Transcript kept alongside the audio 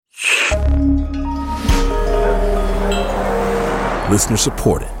Listener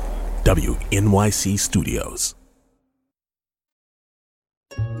supported. WNYC Studios.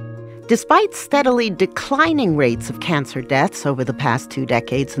 Despite steadily declining rates of cancer deaths over the past 2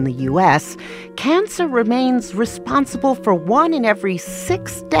 decades in the U.S., cancer remains responsible for 1 in every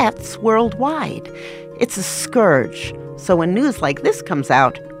 6 deaths worldwide. It's a scourge. So when news like this comes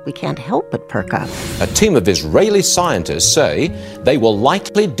out, we can't help but perk up. A team of Israeli scientists say they will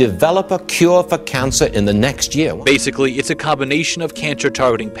likely develop a cure for cancer in the next year. Basically, it's a combination of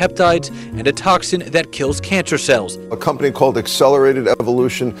cancer-targeting peptides and a toxin that kills cancer cells. A company called Accelerated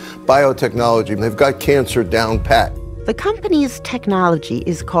Evolution Biotechnology. They've got cancer down pat. The company's technology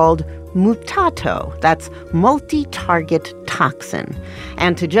is called Mutato. That's multi-target toxin.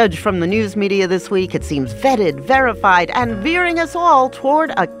 And to judge from the news media this week, it seems vetted, verified, and veering us all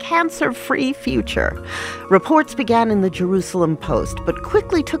toward a cancer-free future. Reports began in the Jerusalem Post, but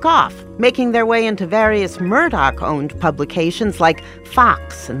quickly took off, making their way into various Murdoch-owned publications like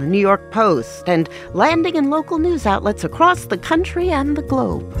Fox and the New York Post, and landing in local news outlets across the country and the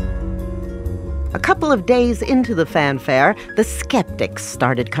globe. A couple of days into the fanfare, the skeptics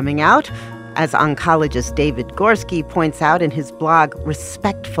started coming out. As oncologist David Gorski points out in his blog,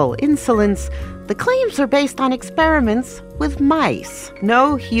 Respectful Insolence, the claims are based on experiments with mice.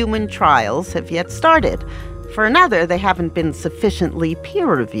 No human trials have yet started. For another, they haven't been sufficiently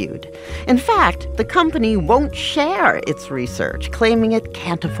peer-reviewed. In fact, the company won't share its research, claiming it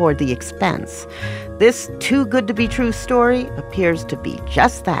can't afford the expense. This too-good-to-be-true story appears to be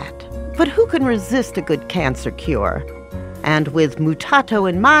just that. But who can resist a good cancer cure? And with Mutato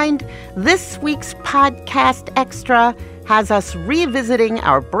in mind, this week's Podcast Extra has us revisiting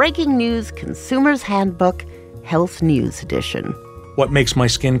our breaking news Consumer's Handbook Health News Edition. What makes my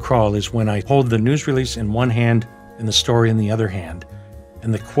skin crawl is when I hold the news release in one hand and the story in the other hand,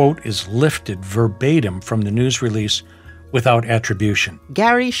 and the quote is lifted verbatim from the news release without attribution.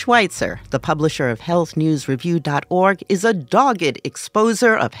 Gary Schweitzer, the publisher of healthnewsreview.org, is a dogged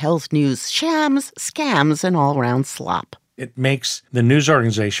exposer of health news shams, scams, and all-around slop. It makes the news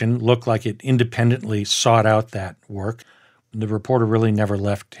organization look like it independently sought out that work. The reporter really never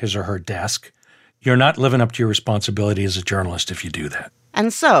left his or her desk. You're not living up to your responsibility as a journalist if you do that.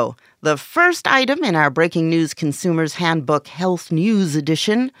 And so, the first item in our Breaking News Consumer's Handbook Health News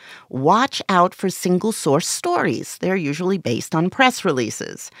Edition, watch out for single-source stories. They're usually based on press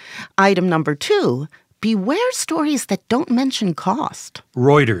releases. Item number 2, beware stories that don't mention cost.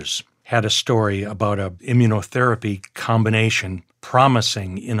 Reuters had a story about an immunotherapy combination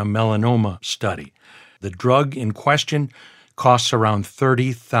promising in a melanoma study. The drug in question costs around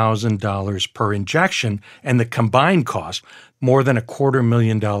 $30,000 per injection, and the combined cost more than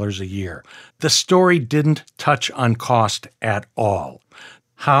 $250,000 a year. The story didn't touch on cost at all.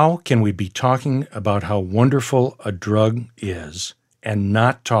 How can we be talking about how wonderful a drug is and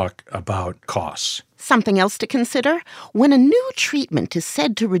not talk about costs? Something else to consider? When a new treatment is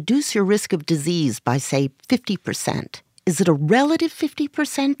said to reduce your risk of disease by, say, 50%, is it a relative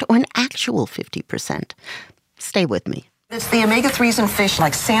 50% or an actual 50%? Stay with me. It's the omega-3s in fish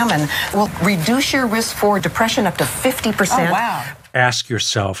like salmon will reduce your risk for depression up to 50%. Oh, wow. Ask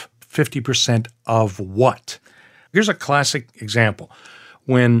yourself, 50% of what? Here's a classic example.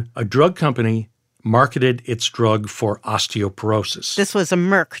 When a drug company marketed its drug for osteoporosis. This was a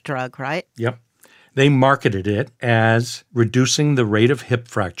Merck drug, right? Yep. They marketed it as reducing the rate of hip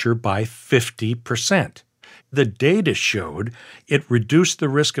fracture by 50%. The data showed it reduced the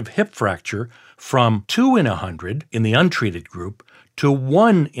risk of hip fracture from 2 in 100 in the untreated group to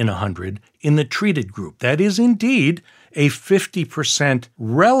 1 in 100 in the treated group. That is indeed a 50%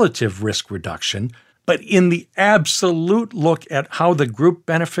 relative risk reduction, but in the absolute look at how the group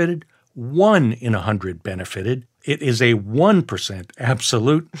benefited, 1 in 100 benefited. It is a 1%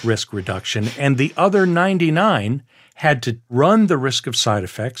 absolute risk reduction, and the other 99 had to run the risk of side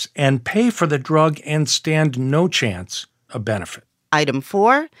effects and pay for the drug and stand no chance of benefit. Item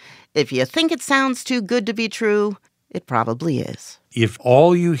 4, if you think it sounds too good to be true, it probably is. If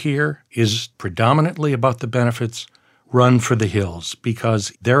all you hear is predominantly about the benefits, run for the hills,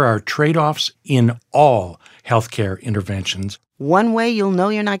 because there are trade-offs in all healthcare interventions. One way you'll know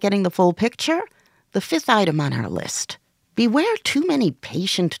you're not getting the full picture? The 5th item on our list. Beware too many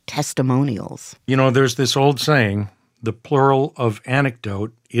patient testimonials. You know, there's this old saying, the plural of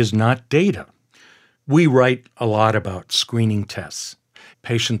anecdote is not data. We write a lot about screening tests.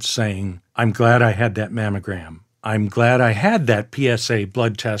 Patients saying, I'm glad I had that mammogram. I'm glad I had that PSA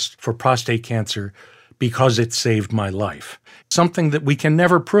blood test for prostate cancer because it saved my life. Something that we can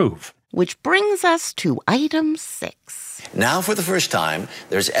never prove. Which brings us to item 6. Now, for the first time,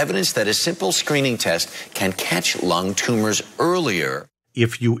 there's evidence that a simple screening test can catch lung tumors earlier.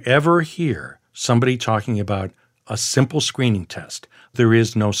 If you ever hear somebody talking about a simple screening test, there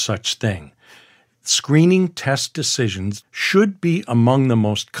is no such thing. Screening test decisions should be among the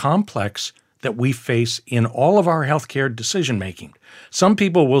most complex that we face in all of our healthcare decision-making. Some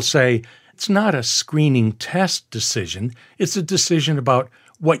people will say, it's not a screening test decision, it's a decision about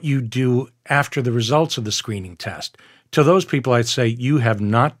what you do after the results of the screening test. To those people, I'd say you have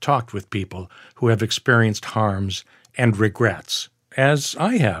not talked with people who have experienced harms and regrets, as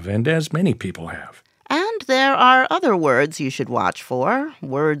I have and as many people have. And there are other words you should watch for.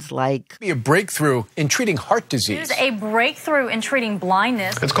 Words like... Be a breakthrough in treating heart disease. There's a breakthrough in treating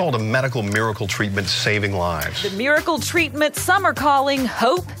blindness. It's called a medical miracle treatment saving lives. The miracle treatment some are calling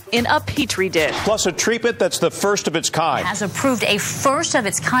hope in a petri dish. Plus a treatment that's the first of its kind. Has approved a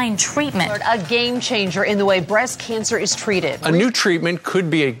first-of-its-kind treatment. A game changer in the way breast cancer is treated. A new treatment could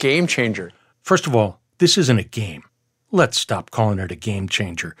be a game changer. First of all, this isn't a game. Let's stop calling it a game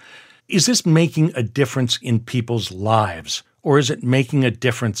changer. Is this making a difference in people's lives, or is it making a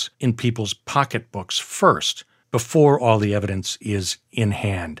difference in people's pocketbooks first, before all the evidence is in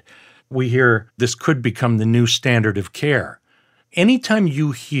hand? We hear this could become the new standard of care. Anytime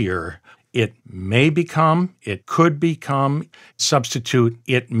you hear it may become, it could become, substitute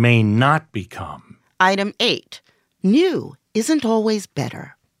it may not become. Item 8. New isn't always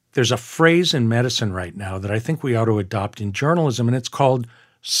better. There's a phrase in medicine right now that I think we ought to adopt in journalism, and it's called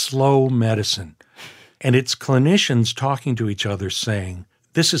slow medicine. And it's clinicians talking to each other saying,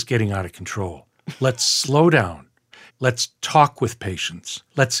 this is getting out of control. Let's slow down. Let's talk with patients.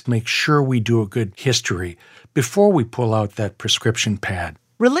 Let's make sure we do a good history before we pull out that prescription pad.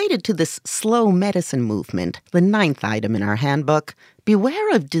 Related to this slow medicine movement, the 9th item in our handbook,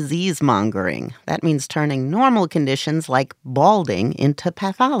 beware of disease mongering. That means turning normal conditions like balding into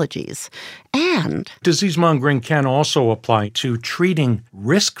pathologies. And disease mongering can also apply to treating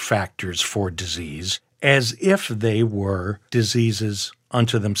risk factors for disease as if they were diseases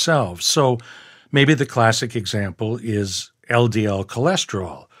unto themselves. So maybe the classic example is LDL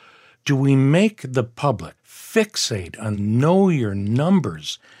cholesterol. Do we make the public fixate on know your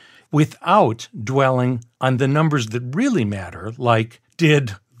numbers without dwelling on the numbers that really matter, like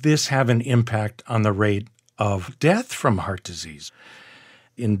did this have an impact on the rate of death from heart disease?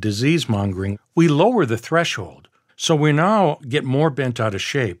 In disease mongering, we lower the threshold. So we now get more bent out of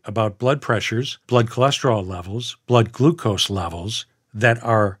shape about blood pressures, blood cholesterol levels, blood glucose levels that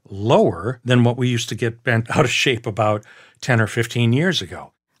are lower than what we used to get bent out of shape about 10 or 15 years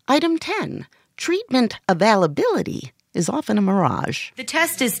ago. Item 10. Treatment availability is often a mirage. The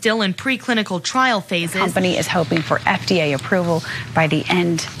test is still in preclinical trial phases. The company is hoping for FDA approval by the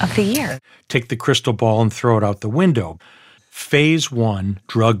end of the year. Take the crystal ball and throw it out the window. Phase 1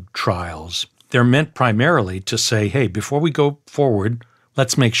 drug trials, they're meant primarily to say, hey, before we go forward,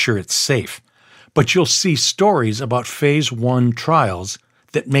 let's make sure it's safe. But you'll see stories about Phase 1 trials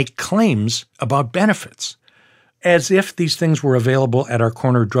that make claims about benefits, as if these things were available at our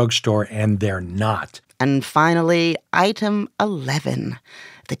corner drugstore, and they're not. And finally, item 11,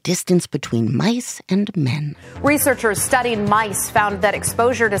 the distance between mice and men. Researchers studying mice found that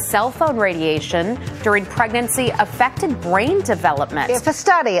exposure to cell phone radiation during pregnancy affected brain development. If a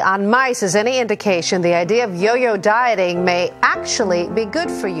study on mice is any indication, the idea of yo-yo dieting may actually be good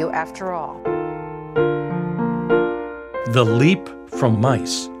for you after all. The leap from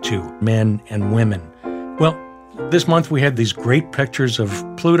mice to men and women. Well, this month we had these great pictures of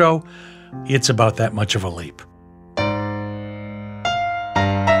Pluto. It's about that much of a leap.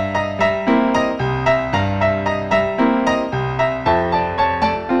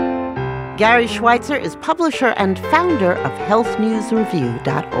 Gary Schweitzer is publisher and founder of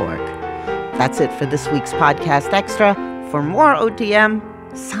HealthNewsReview.org. That's it for this week's Podcast Extra. For more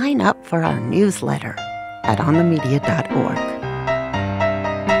OTM, sign up for our newsletter at onthemedia.org.